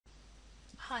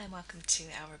Hi and welcome to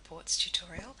our reports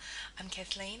tutorial. I'm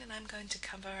Kathleen and I'm going to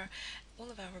cover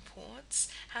all of our reports,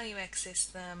 how you access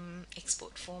them,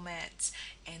 export formats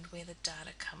and where the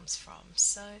data comes from.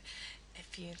 So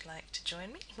if you'd like to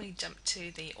join me, we jump to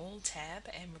the All tab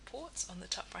and Reports on the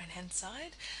top right hand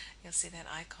side. You'll see that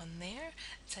icon there.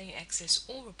 That's how you access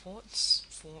all reports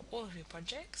for all of your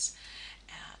projects.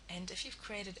 And if you've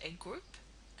created a group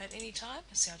at any time,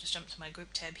 so I'll just jump to my group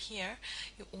tab here,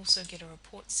 you'll also get a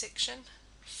report section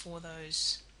for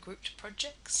those grouped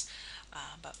projects,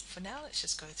 but for now let's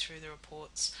just go through the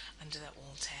reports under the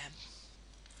All tab.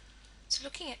 So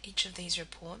looking at each of these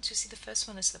reports, you see the first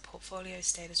one is the Portfolio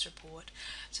Status Report.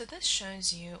 So this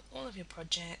shows you all of your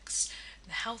projects,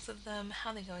 the health of them,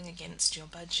 how they're going against your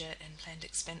budget and planned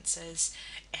expenses,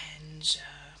 and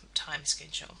time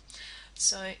schedule.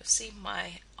 So you'll see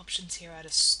my options here are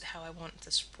how I want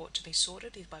this report to be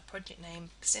sorted, either by project name,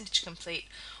 percentage complete,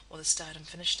 or the start and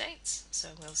finish dates. So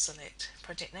we'll select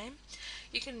project name.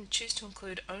 You can choose to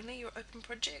include only your open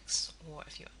projects, or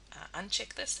if you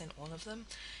uncheck this, then all of them.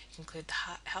 You can include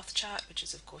the health chart, which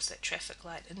is of course that traffic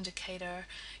light indicator,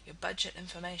 your budget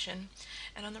information,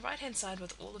 and on the right hand side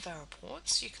with all of our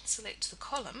reports, you can select the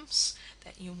columns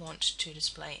that you want to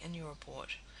display in your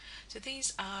report. So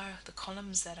these are the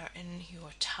columns that are in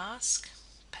your task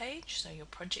page, so your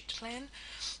project plan.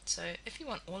 So if you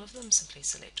want all of them, simply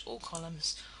select all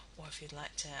columns, or if you'd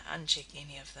like to uncheck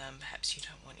any of them, perhaps you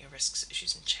don't want your risks,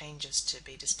 issues and changes to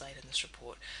be displayed in this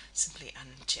report, simply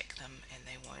uncheck them and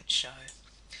they won't show.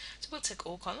 So we'll tick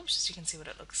all columns just so you can see what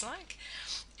it looks like.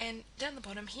 And down the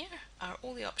bottom here are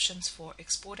all the options for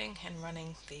exporting and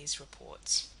running these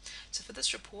reports. So for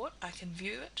this report, I can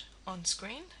view it on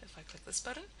screen. If I click this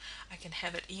button, I can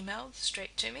have it emailed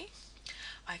straight to me.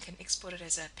 I can export it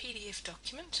as a PDF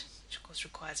document, which of course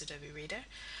requires Adobe Reader,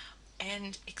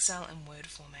 and Excel and Word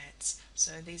formats.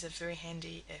 So these are very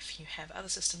handy if you have other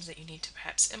systems that you need to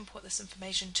perhaps import this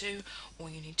information to, or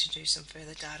you need to do some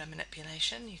further data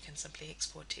manipulation. You can simply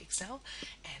export to Excel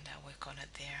and work on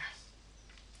it there.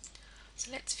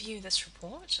 So let's view this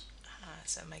report,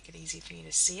 so make it easy for you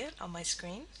to see it on my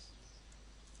screen.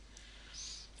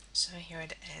 So here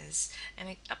it is,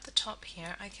 and up the top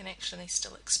here I can actually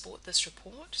still export this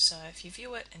report. So if you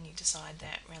view it and you decide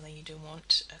that really you do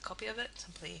want a copy of it,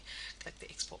 simply click the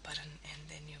export button and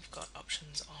then you've got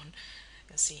options on,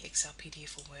 you'll see Excel,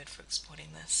 PDF or Word for exporting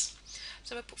this.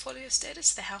 So my portfolio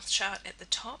status, the health chart at the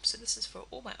top, so this is for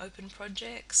all my open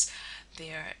projects,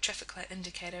 their traffic light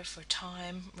indicator for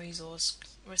time, resource,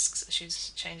 risks,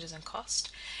 issues, changes and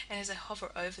cost, and as I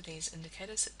hover over these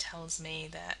indicators it tells me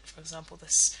that, for example,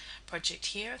 this project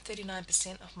here,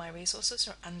 39% of my resources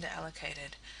are under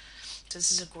allocated. So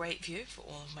this is a great view for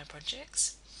all of my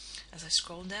projects. As I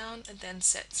scroll down, it then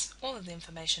sets all of the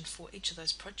information for each of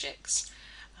those projects,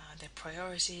 their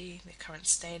priority, their current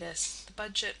status, the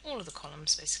budget, all of the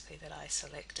columns basically that I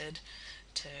selected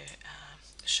to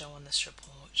show on this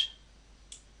report.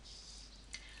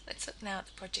 Let's look now at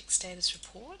the project status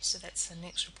report. So that's the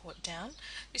next report down.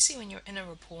 You see when you're in a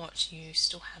report you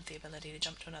still have the ability to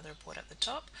jump to another report at the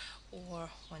top, or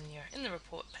when you're in the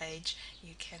report page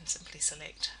you can simply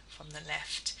select from the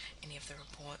left any of the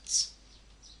reports.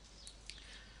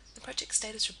 The project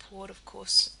status report of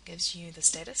course gives you the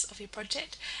status of your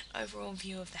project, an overall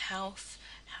view of the health,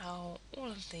 how all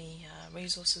of the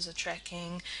resources are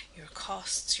tracking, your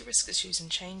costs, your risk issues and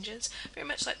changes, very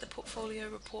much like the portfolio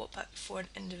report but for an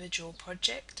individual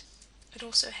project. It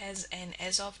also has an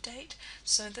as of date,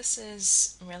 so this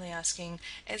is really asking,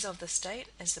 as of this date,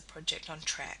 is the project on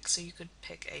track? So you could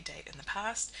pick a date in the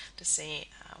past to see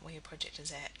where your project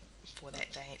is at for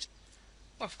that date,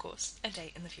 or of course a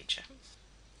date in the future.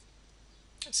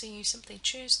 So you simply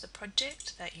choose the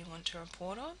project that you want to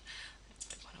report on.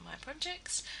 Pick one of my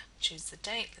projects, choose the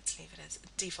date, let's leave it as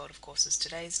default of course is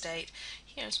today's date.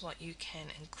 Here's what you can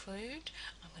include.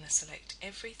 I'm going to select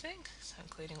everything, so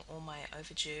including all my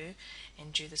overdue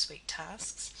and due this week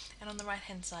tasks, and on the right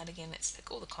hand side again let's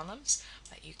pick all the columns,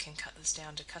 but you can cut this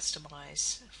down to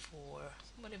customize for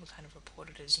whatever kind of report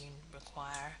it is you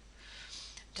require.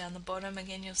 Down the bottom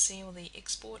again you'll see all the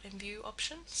export and view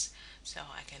options, so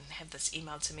I can have this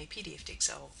emailed to me PDF to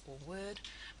Excel or Word,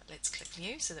 but let's click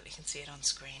view so that we can see it on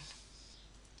screen.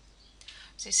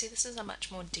 So you see this is a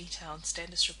much more detailed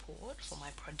status report for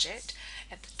my project.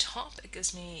 At the top it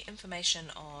gives me information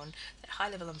on, high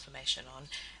level information on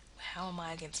how am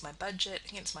I against my budget,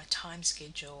 against my time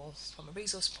schedule, from a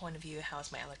resource point of view, how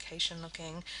is my allocation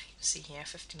looking. You'll see here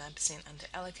 59% under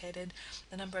allocated,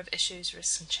 the number of issues,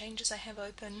 risks and changes I have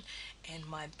open, and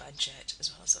my budget,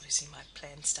 as well as obviously my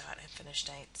planned start and finish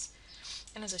dates.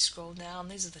 And as I scroll down,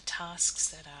 these are the tasks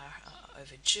that are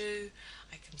overdue.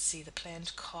 I can see the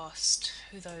planned cost,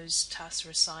 who those tasks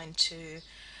are assigned to,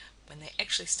 when they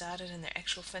actually started and their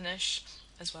actual finish,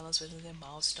 as well as whether they're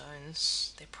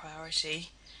milestones, their priority,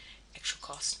 actual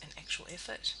cost and actual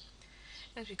effort.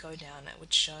 And as we go down, it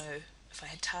would show if I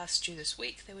had tasks due this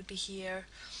week, they would be here.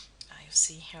 You'll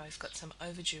see here I've got some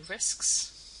overdue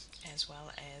risks as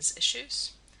well as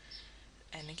issues.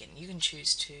 And again, you can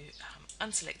choose to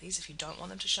unselect these if you don't want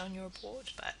them to show in your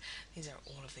report, but these are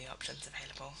all of the options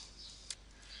available.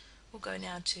 We'll go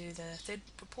now to the third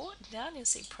report. Down you'll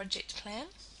see project plan.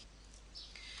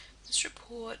 This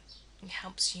report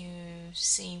helps you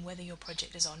see whether your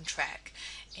project is on track.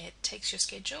 It takes your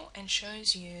schedule and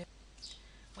shows you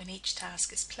when each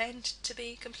task is planned to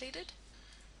be completed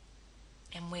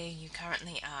and where you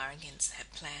currently are against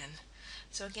that plan.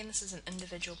 So again, this is an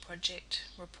individual project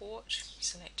report.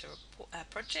 Select a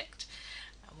project,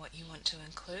 what you want to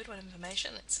include, what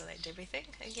information. Let's select everything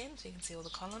again so you can see all the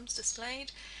columns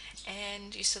displayed,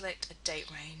 and you select a date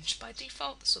range. By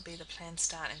default this will be the planned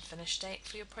start and finish date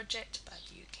for your project, but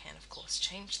you can of course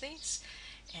change these.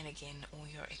 And again, all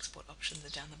your export options are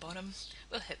down the bottom.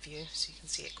 We'll hit view so you can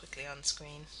see it quickly on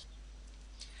screen.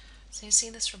 So you see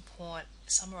this report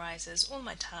summarizes all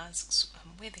my tasks,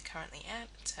 where they're currently at.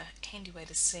 It's a handy way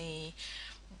to see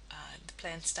the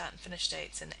planned start and finish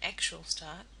dates and actual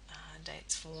start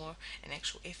dates for an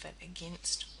actual effort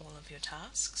against all of your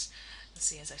tasks. You'll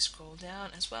see as I scroll down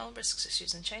as well, risks,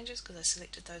 issues and changes, because I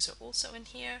selected those are also in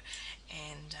here,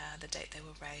 and the date they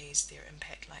were raised, their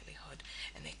impact, likelihood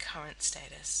and their current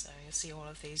status. So you'll see all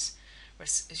of these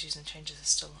risks, issues and changes are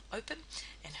still open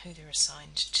and who they're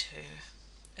assigned to.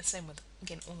 And same with,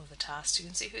 again, all of the tasks. You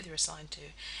can see who they're assigned to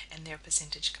and their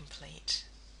percentage complete.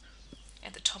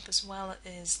 At the top as well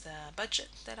is the budget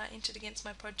that I entered against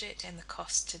my project and the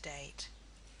cost to date.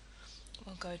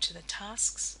 We'll go to the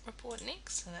tasks report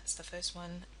next, and that's the first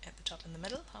one at the top in the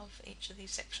middle of each of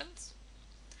these sections.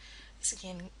 This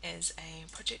again is a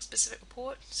project specific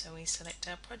report, so we select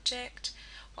our project,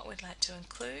 what we'd like to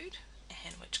include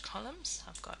and which columns.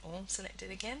 I've got all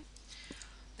selected again.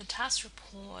 The task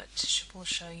report will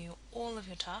show you all of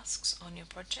your tasks on your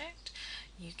project.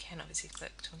 You can obviously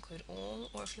click to include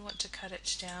all, or if you want to cut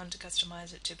it down to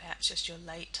customize it to perhaps just your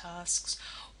late tasks,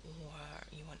 or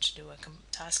you want to do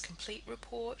a task complete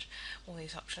report, all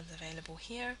these options available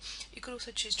here. You could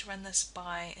also choose to run this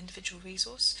by individual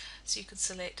resource, so you could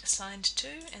select assigned to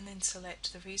and then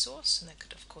select the resource, and that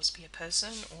could of course be a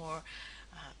person or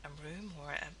a room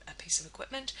or a piece of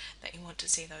equipment that you want to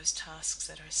see those tasks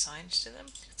that are assigned to them.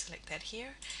 You can select that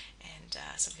here and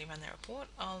simply run that report.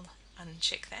 I'll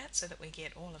uncheck that so that we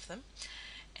get all of them.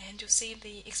 And you'll see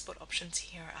the export options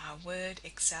here are Word,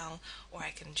 Excel, or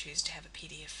I can choose to have a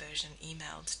PDF version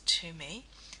emailed to me.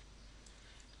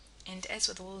 And as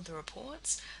with all of the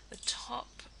reports, the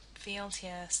top field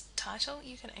here, title,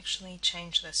 you can actually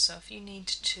change this. So if you need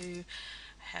to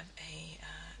have a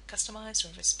customized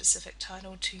or a specific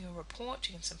title to your report,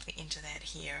 you can simply enter that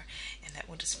here and that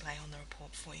will display on the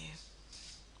report for you.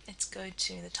 Let's go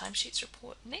to the Timesheets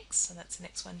Report next, so that's the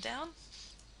next one down.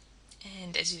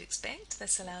 And as you'd expect,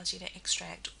 this allows you to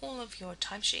extract all of your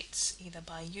timesheets either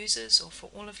by users or for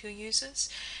all of your users,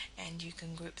 and you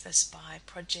can group this by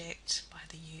project, by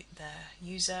the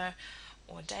user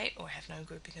or date, or have no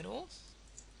grouping at all.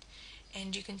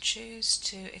 And you can choose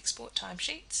to export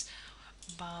timesheets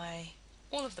by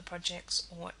all of the projects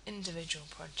or individual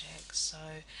projects. So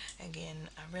again,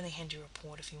 a really handy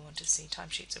report if you want to see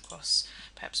timesheets across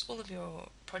perhaps all of your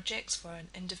projects for an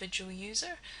individual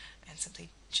user, and simply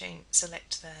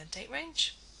select the date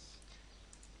range,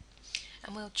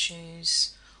 and we'll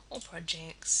choose all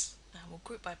projects. We'll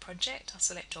group by project. I'll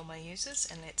select all my users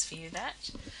and let's view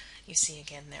that. You see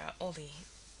again there are all the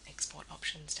export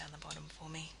options down the bottom for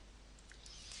me.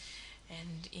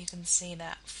 And you can see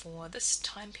that for this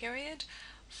time period,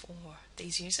 for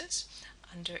these users,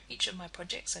 under each of my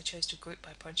projects I chose to group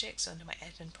by project. So under my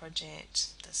admin project,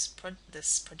 this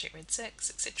project read 6,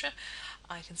 etc.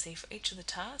 I can see for each of the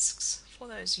tasks for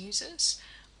those users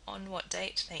on what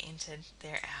date they entered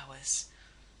their hours.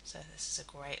 So this is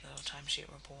a great little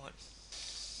timesheet report.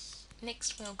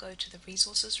 Next we'll go to the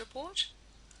resources report.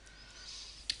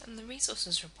 And the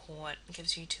resources report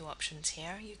gives you two options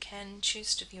here. You can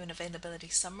choose to view an availability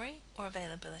summary or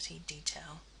availability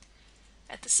detail.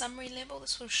 At the summary level,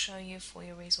 this will show you for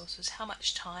your resources how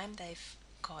much time they've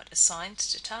got assigned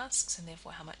to tasks and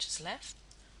therefore how much is left.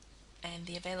 And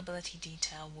the availability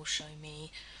detail will show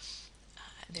me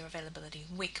their availability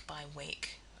week by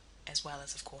week, as well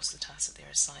as of course the tasks that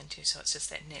they're assigned to. So it's just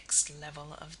that next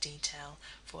level of detail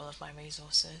for all of my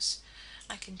resources.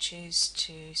 I can choose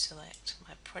to select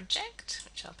my project,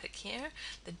 which I'll pick here,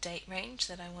 the date range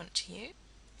that I want to use,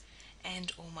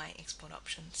 and all my export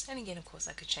options. And again, of course,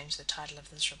 I could change the title of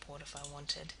this report if I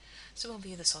wanted. So we'll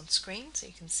view this on screen so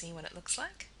you can see what it looks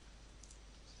like.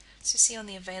 So you see on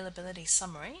the availability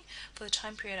summary, for the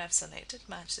time period I've selected,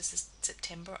 March to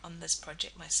September on this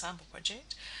project, my sample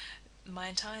project, my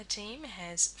entire team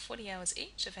has 40 hours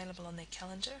each available on their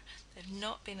calendar. They've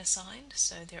not been assigned,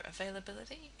 so their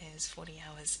availability is 40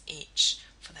 hours each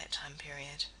for that time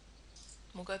period.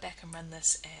 We'll go back and run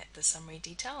this at the summary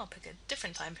detail. I'll pick a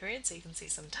different time period so you can see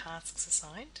some tasks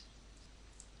assigned.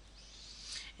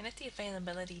 And at the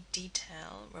availability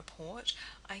detail report,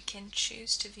 I can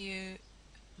choose to view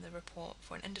the report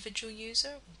for an individual user,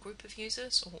 or group of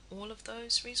users, or all of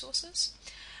those resources.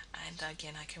 And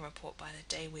again, I can report by the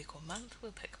day, week, or month.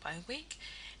 We'll pick by week,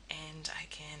 and I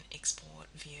can export,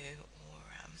 view, or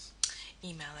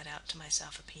email it out to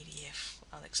myself a PDF.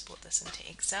 I'll export this into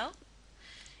Excel.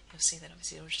 You'll see that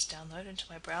obviously it'll just download into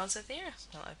my browser there.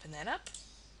 I'll open that up.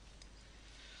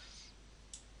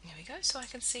 There we go. So I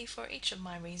can see for each of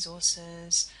my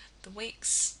resources the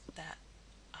weeks that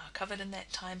are covered in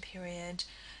that time period,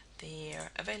 their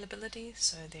availability,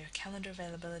 so their calendar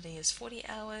availability is 40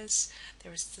 hours.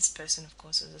 There is this person, of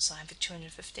course, is assigned for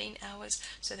 215 hours,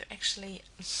 so they're actually,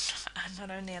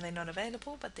 not only are they not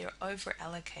available, but they're over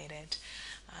allocated.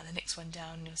 The next one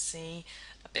down, you'll see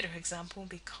a better example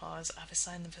because I've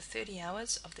assigned them for 30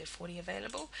 hours of their 40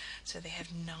 available, so they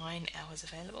have 9 hours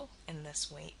available in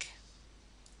this week.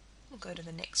 We'll go to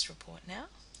the next report now,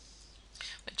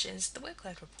 which is the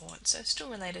workload report. So still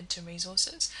related to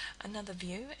resources, another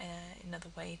view, another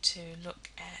way to look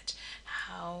at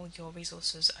how your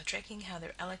resources are tracking, how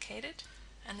they're allocated.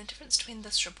 And the difference between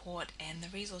this report and the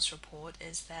resource report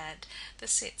is that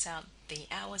this sets out the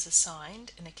hours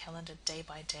assigned in a calendar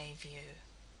day-by-day view.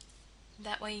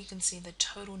 That way you can see the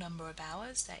total number of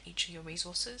hours that each of your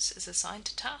resources is assigned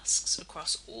to tasks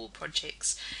across all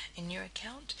projects in your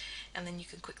account, and then you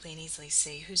can quickly and easily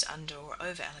see who's under or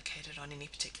over allocated on any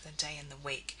particular day in the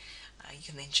week. You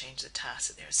can then change the tasks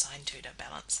that they're assigned to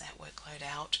balance that workload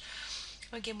out.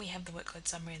 Again, we have the workload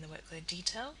summary and the workload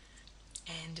detail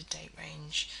and a date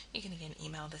range. You can again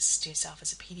email this to yourself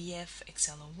as a PDF,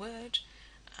 Excel or Word,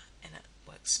 and it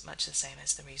works much the same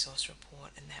as the resource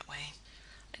report in that way.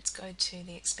 Let's go to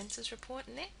the expenses report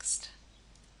next.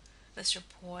 This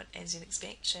report, as you'd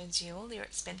expect, shows you all your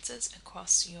expenses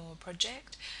across your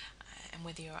project and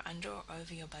whether you're under or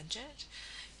over your budget.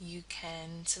 You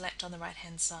can select on the right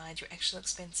hand side your actual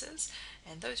expenses,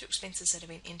 and those are expenses that have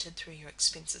been entered through your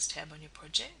expenses tab on your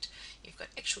project. You've got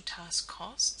actual task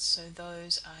costs, so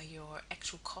those are your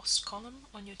actual cost column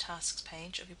on your tasks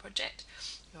page of your project.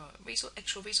 Your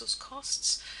actual resource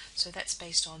costs, so that's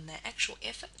based on the actual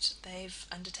effort they've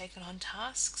undertaken on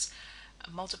tasks,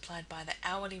 multiplied by the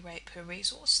hourly rate per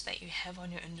resource that you have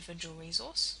on your individual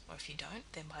resource, or if you don't,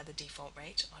 then by the default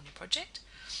rate on your project.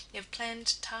 You have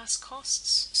planned task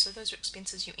costs, so those are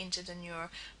expenses you entered in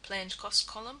your planned cost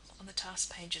column on the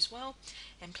task page as well,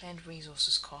 and planned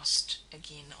resources cost,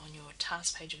 again on your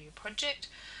task page of your project.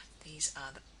 These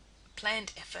are the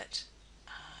planned effort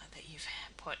that you've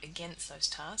put against those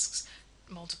tasks,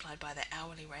 multiplied by the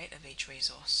hourly rate of each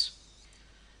resource.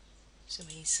 So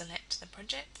we select the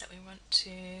project that we want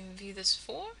to view this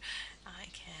for. I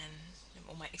can,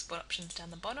 all my export options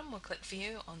down the bottom, we'll click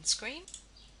view on screen.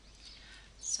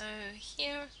 So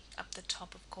here up the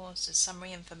top, of course, is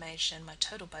summary information, my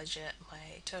total budget,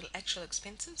 my total actual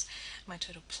expenses, my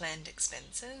total planned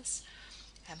expenses.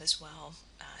 I have as well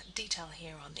detail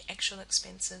here on the actual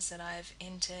expenses that I've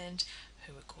entered,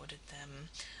 who recorded them,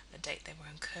 the date they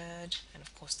were incurred, and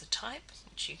of course the type,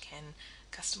 which you can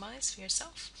customize for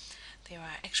yourself. There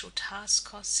are actual task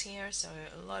costs here, so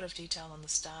a lot of detail on the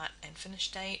start and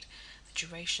finish date, the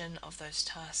duration of those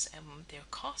tasks and their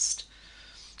cost.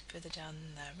 Further down,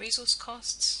 the resource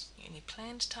costs, any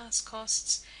planned task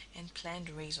costs, and planned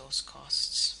resource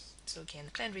costs. So again,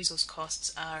 the planned resource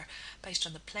costs are based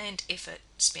on the planned effort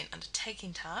spent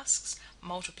undertaking tasks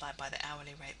multiplied by the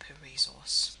hourly rate per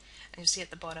resource. And you'll see at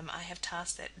the bottom I have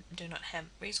tasks that do not have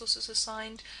resources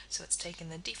assigned, so it's taken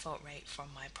the default rate from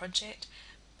my project,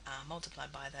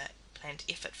 multiplied by the planned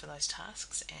effort for those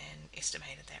tasks and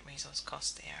estimated that resource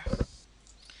cost there.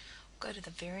 We'll go to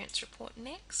the variance report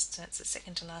next. So it's the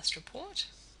second to last report.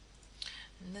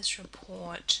 And this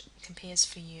report compares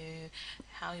for you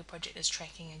how your project is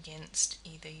tracking against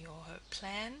either your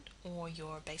plan or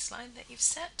your baseline that you've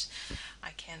set. I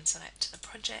can select the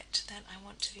project that I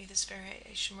want to view this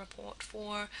variation report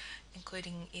for,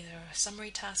 including either summary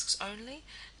tasks only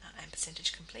and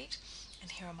percentage complete,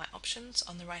 And here are my options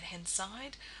on the right hand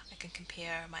side. I can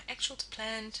compare my actual to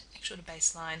planned, actual to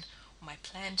baseline, or my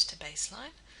planned to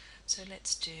baseline. So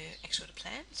let's do actual to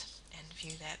planned and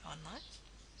view that online.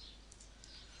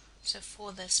 So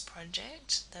for this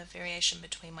project, the variation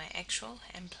between my actual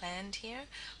and planned here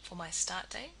for my start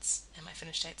dates and my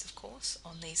finish dates, of course,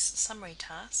 on these summary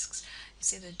tasks, you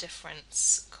see the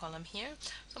difference column here.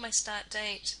 For my start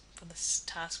date, for this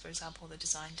task, for example, the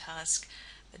design task,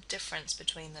 the difference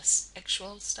between this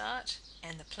actual start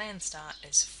and the planned start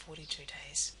is 42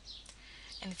 days.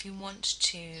 And if you want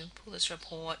to pull this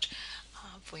report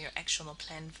for your actual or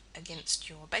plan against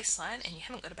your baseline and you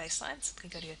haven't got a baseline, simply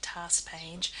go to your task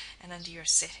page and under your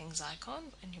settings icon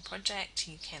in your project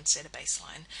you can set a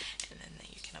baseline, and then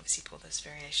you can obviously pull this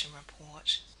variation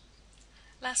report.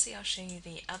 Lastly, I'll show you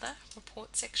the other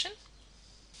report section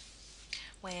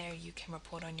where you can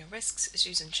report on your risks,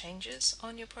 issues and changes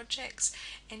on your projects,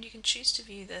 and you can choose to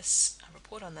view this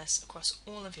report on this across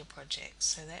all of your projects,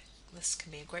 so that this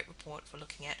can be a great report for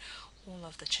looking at all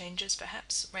of the changes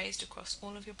perhaps raised across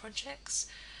all of your projects.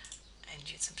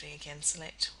 And you simply again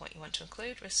select what you want to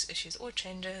include, risks, issues or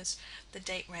changes, the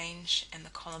date range and the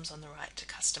columns on the right to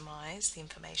customize the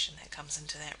information that comes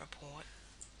into that report.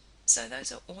 So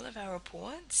those are all of our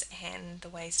reports and the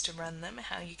ways to run them,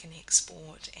 how you can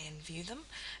export and view them,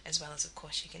 as well as of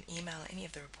course you can email any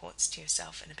of the reports to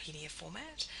yourself in a PDF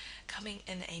format. Coming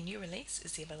in a new release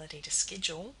is the ability to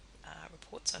schedule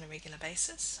reports on a regular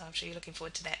basis, so I'm sure you're looking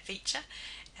forward to that feature.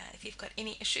 If you've got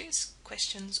any issues,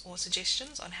 questions or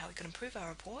suggestions on how we can improve our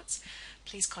reports,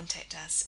 please contact us